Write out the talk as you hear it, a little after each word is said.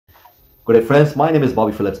Good day friends, my name is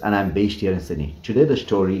Bobby Phillips and I'm based here in Sydney. Today the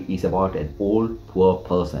story is about an old poor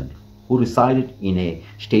person who resided in a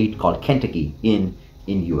state called Kentucky in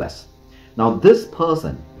US. Now this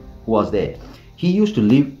person who was there, he used to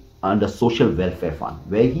live under social welfare fund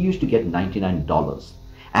where he used to get $99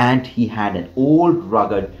 and he had an old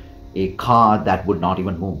rugged a car that would not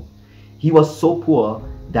even move. He was so poor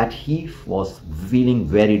that he was feeling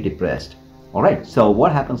very depressed. Alright, so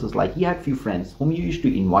what happens is like he had few friends whom he used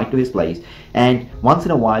to invite to his place, and once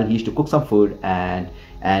in a while he used to cook some food and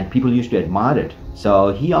people used to admire it.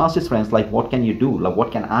 So he asked his friends like, what can you do? Like,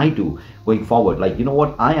 what can I do going forward? Like, you know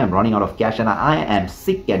what, I am running out of cash and I am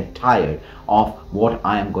sick and tired of what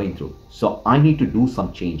I am going through. So I need to do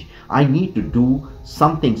some change. I need to do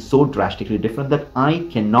something so drastically different that I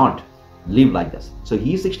cannot live like this. So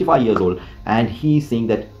he's 65 years old and he's saying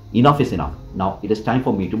that enough is enough. Now it is time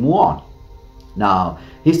for me to move on. Now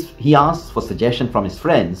he asked for suggestion from his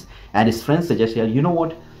friends, and his friends suggested, you know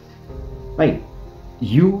what, right,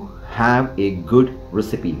 you have a good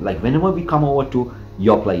recipe. Like whenever we come over to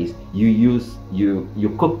your place,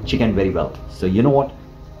 you cook chicken very well. So you know what,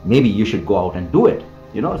 maybe you should go out and do it,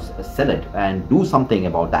 you know, sell it and do something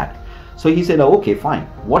about that. So he said, oh, okay, fine.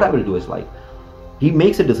 What I will do is like, he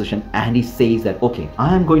makes a decision and he says that, okay,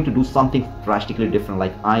 I am going to do something drastically different.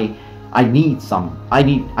 Like I need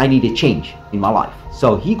a change in my life.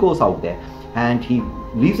 So he goes out there and he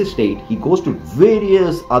leaves his state. He goes to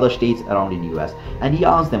various other states around in US and he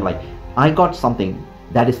asks them like, I got something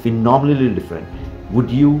that is phenomenally different.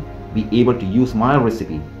 Would you be able to use my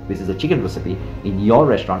recipe, which is a chicken recipe, in your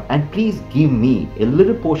restaurant, and please give me a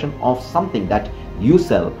little portion of something that you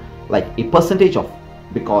sell, like a percentage of,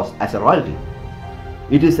 because as a royalty.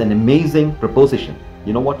 It is an amazing proposition.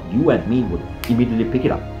 You know what, you and me would immediately pick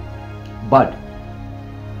it up. But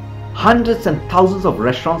hundreds and thousands of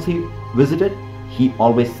restaurants he visited, they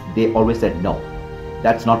always said no,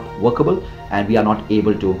 that's not workable and we are not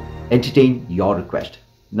able to entertain your request.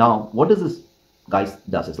 Now what does this guy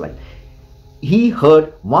does is like, he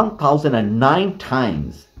heard 1009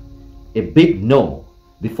 times a big no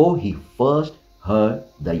before he first heard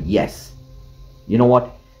the yes. You know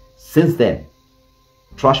what, since then,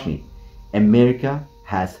 trust me, America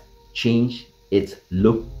has changed its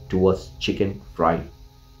look towards chicken fried,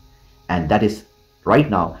 and that is right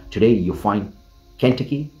now. Today you find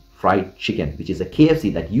Kentucky Fried Chicken, which is a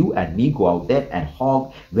KFC that you and me go out there and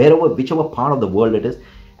hog whichever part of the world it is.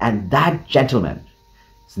 And that gentleman,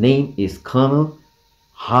 his name is Colonel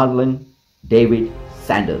Harlan David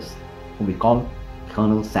Sanders, whom we call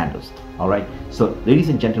Colonel Sanders. All right, so ladies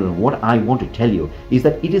and gentlemen, what I want to tell you is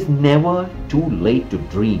that it is never too late to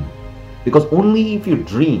dream, because only if you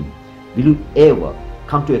dream will you ever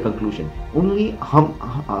come to a conclusion. Only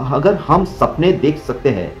अगर हम सपने देख सकते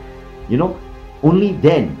हैं, you know, only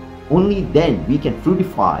then we can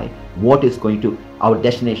fructify what is going to our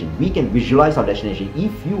destination. We can visualize our destination.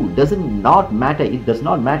 If you it does not matter,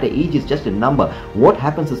 age is just a number. What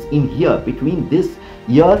happens is in here, between this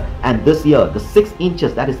year and this year, the 6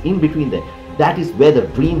 inches that is in between there, that is where the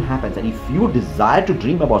dream happens. And if you desire to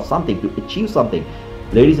dream about something, to achieve something,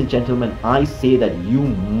 ladies and gentlemen, I say that you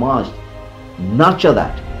must nurture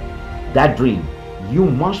that dream. You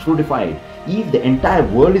must fructify it. If the entire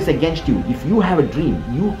world is against you, if you have a dream,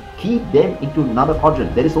 you keep them into another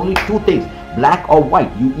quadrant. There is only two things, black or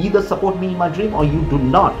white. You either support me in my dream or you do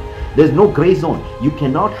not. There's no gray zone. You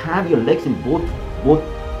cannot have your legs in both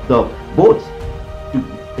the boats to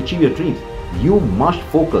achieve your dreams. You must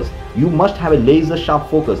focus. You must have a laser sharp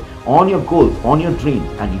focus on your goals, on your dreams.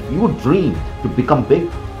 And if you dream to become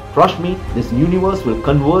big, trust me, this universe will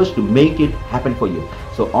converge to make it happen for you.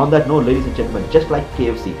 So on that note, ladies and gentlemen, just like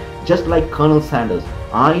KFC, just like Colonel Sanders,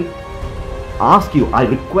 I ask you, I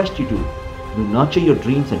request you to nurture your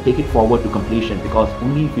dreams and take it forward to completion, because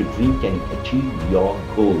only if you dream can you achieve your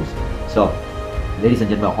goals. So ladies and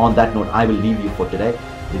gentlemen, on that note, I will leave you for today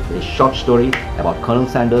with a short story about Colonel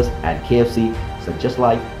Sanders and KFC. So just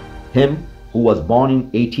like him, who was born in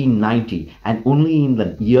 1890, and only in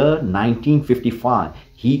the year 1955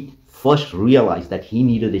 he first realized that he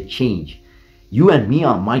needed a change. You and me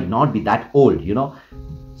might not be that old, you know,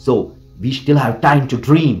 so we still have time to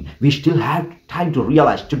dream. We still have time to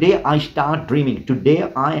realize. Today I start dreaming.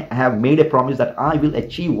 Today I have made a promise that I will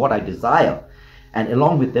achieve what I desire, and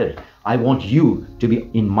along with that, I want you to be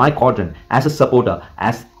in my quadrant as a supporter,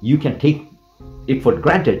 as you can take it for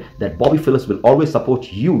granted that Bobby Phillips will always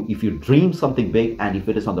support you if you dream something big, and if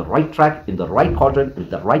it is on the right track, in the right quadrant, with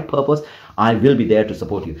the right purpose, I will be there to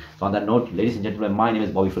support you. So on that note, ladies and gentlemen, my name is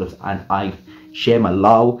Bobby Phillips and I share my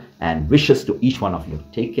love and wishes to each one of you.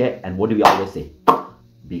 Take care, and what do we always say?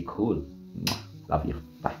 Be cool. Love you.